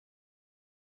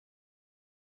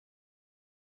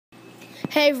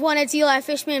Hey everyone, it's Eli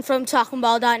Fishman from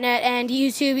TalkingBall.net and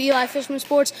YouTube, Eli Fishman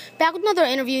Sports, back with another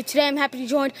interview. Today I'm happy to be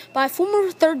joined by former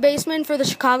third baseman for the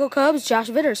Chicago Cubs, Josh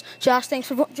Vitters. Josh, thanks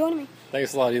for joining me.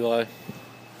 Thanks a lot, Eli.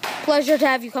 Pleasure to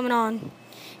have you coming on.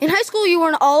 In high school, you were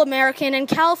an All-American and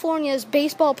California's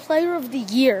Baseball Player of the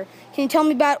Year. Can you tell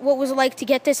me about what it was like to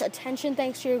get this attention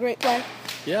thanks to your great play?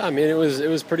 Yeah, I mean, it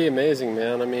was pretty amazing,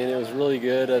 man. I mean, it was really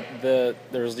good. There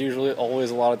was usually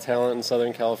always a lot of talent in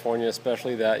Southern California,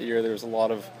 especially that year. There was a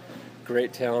lot of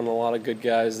great talent, a lot of good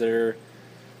guys that are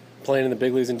playing in the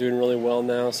big leagues and doing really well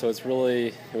now. So it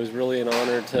was really an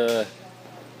honor to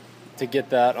get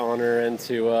that honor and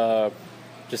to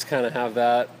just kind of have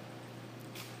that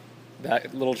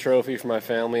little trophy for my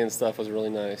family and stuff was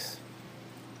really nice.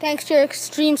 Thanks to your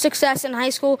extreme success in high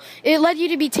school, it led you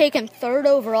to be taken third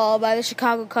overall by the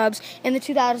Chicago Cubs in the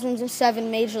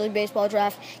 2007 Major League Baseball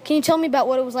Draft. Can you tell me about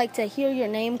what it was like to hear your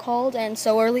name called and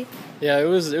so early? Yeah, it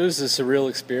was a surreal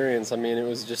experience. I mean, it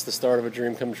was just the start of a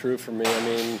dream come true for me. I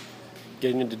mean,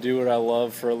 getting to do what I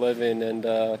love for a living,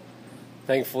 and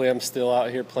thankfully I'm still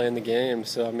out here playing the game.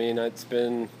 So I mean, it's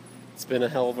been a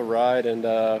hell of a ride, and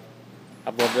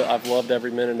I've loved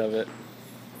every minute of it.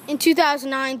 In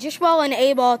 2009, just while in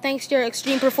A-ball, thanks to your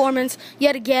extreme performance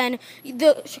yet again,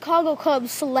 the Chicago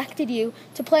Cubs selected you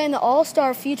to play in the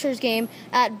All-Star Futures game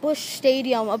at Busch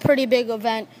Stadium, a pretty big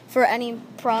event for any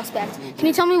prospect. Can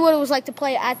you tell me what it was like to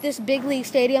play at this big league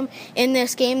stadium in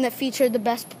this game that featured the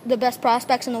best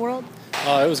prospects in the world?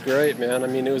 Oh, it was great, man. I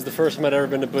mean, it was the first time I'd ever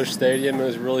been to Busch Stadium. It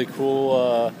was really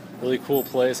cool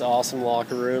place, awesome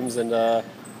locker rooms, and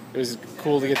it was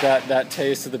cool to get that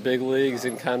taste of the big leagues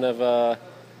and kind of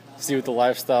see what the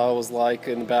lifestyle was like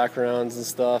in the backgrounds and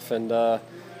stuff, and yeah,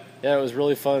 it was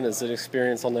really fun. It's an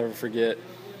experience I'll never forget.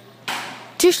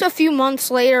 Just a few months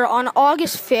later, on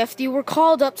August 5th, you were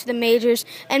called up to the majors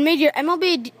and made your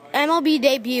MLB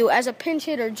debut as a pinch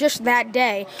hitter just that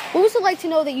day. What was it like to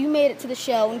know that you made it to the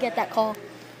show and get that call?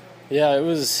 Yeah, it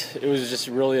was just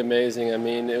really amazing. I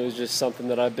mean, it was just something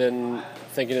that I've been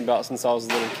thinking about since I was a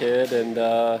little kid,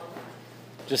 and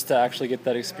just to actually get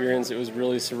that experience, it was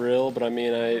really surreal. But I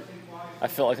mean, I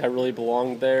felt like I really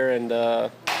belonged there, and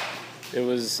it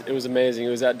was amazing. It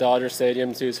was at Dodger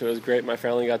Stadium too, so it was great. My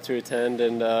family got to attend,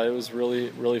 and it was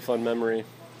really fun memory.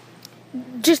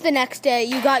 Just the next day,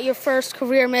 you got your first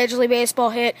career Major League Baseball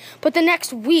hit, but the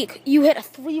next week, you hit a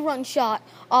 3-run shot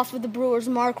off of the Brewers'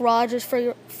 Mark Rogers for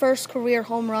your first career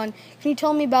home run. Can you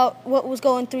tell me about what was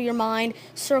going through your mind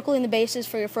circling the bases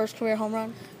for your first career home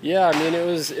run? Yeah, I mean, it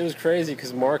was crazy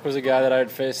because Mark was a guy that I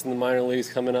had faced in the minor leagues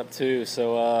coming up too,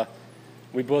 so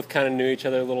we both kind of knew each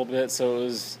other a little bit, so it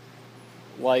was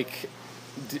like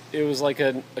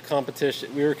a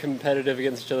competition. We were competitive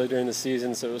against each other during the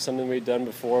season, so it was something we'd done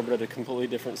before, but at a completely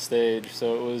different stage.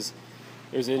 So it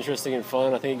was interesting and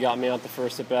fun. I think he got me out the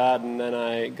first at bat, and then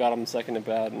I got him second at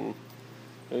bat, and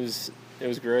it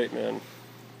was great, man.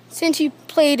 Since you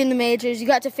played in the majors, you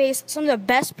got to face some of the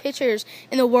best pitchers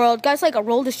in the world. Guys like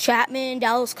Aroldis Chapman,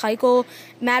 Dallas Keuchel,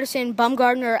 Madison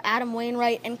Bumgarner, Adam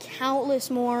Wainwright, and countless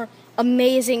more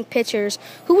amazing pitchers.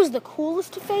 Who was the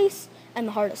coolest to face and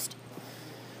the hardest?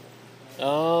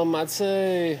 I'd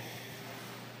say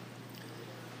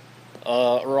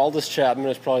Aroldis Chapman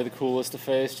is probably the coolest to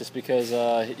face, just because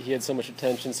he had so much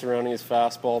attention surrounding his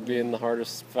fastball being the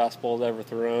hardest fastball ever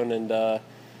thrown. And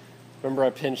remember,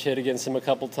 I pinch hit against him a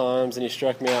couple times, and he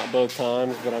struck me out both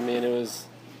times. But I mean, it was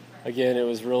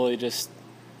really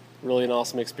an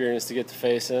awesome experience to get to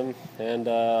face him.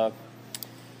 And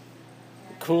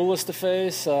coolest to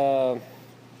face.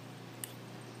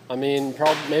 I mean,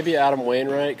 probably maybe Adam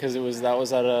Wainwright, because that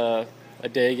was at a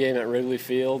day game at Wrigley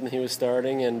Field, and he was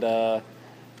starting, and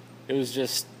it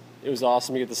was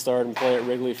awesome to get to start and play at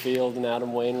Wrigley Field. And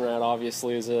Adam Wainwright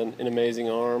obviously is an amazing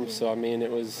arm, so I mean,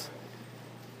 it was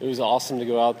awesome to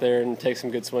go out there and take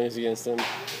some good swings against him.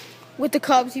 With the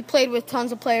Cubs, you played with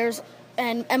tons of players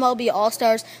and MLB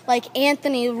All-Stars like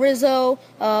Anthony Rizzo,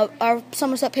 our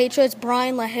Somerset Patriots,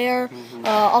 Brian LaHare,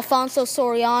 Alfonso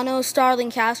Soriano, Starling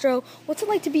Castro. What's it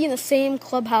like to be in the same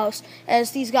clubhouse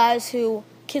as these guys who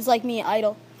kids like me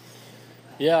idol?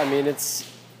 Yeah, I mean,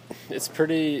 it's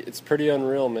pretty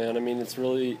unreal, man. I mean,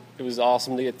 it was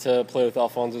awesome to get to play with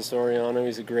Alfonso Soriano.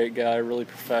 He's a great guy, really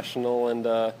professional,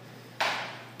 and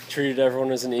treated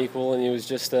everyone as an equal, and he was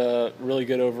just a really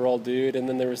good overall dude. And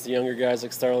then there was the younger guys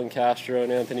like Starling Castro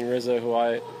and Anthony Rizzo, who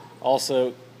I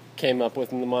also came up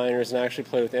with in the minors, and I actually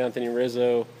played with Anthony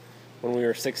Rizzo when we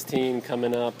were 16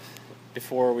 coming up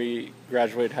before we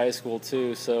graduated high school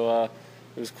too. So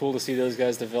it was cool to see those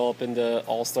guys develop into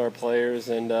all-star players,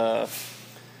 and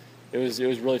it was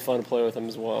really fun to play with them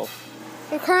as well.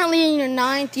 You're currently in your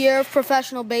 9th year of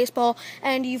professional baseball,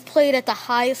 and you've played at the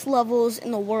highest levels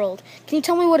in the world. Can you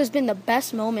tell me what has been the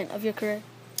best moment of your career?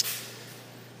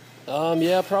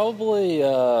 Yeah, probably.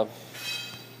 I'd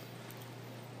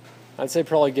say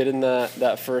probably getting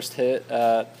that first hit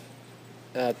at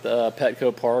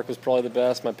Petco Park was probably the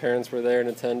best. My parents were there in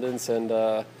attendance, and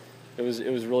it was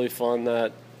really fun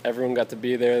that everyone got to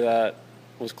be there that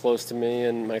was close to me,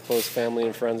 and my close family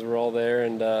and friends were all there,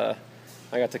 and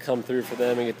I got to come through for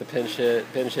them and get the pinch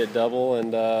hit double,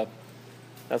 and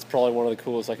that's probably one of the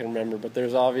coolest I can remember. But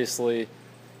there's obviously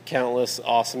countless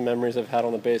awesome memories I've had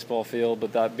on the baseball field,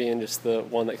 but that being just the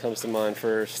one that comes to mind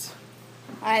first.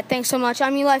 All right, thanks so much.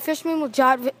 I'm Eli Fishman with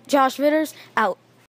Josh Vitters, out.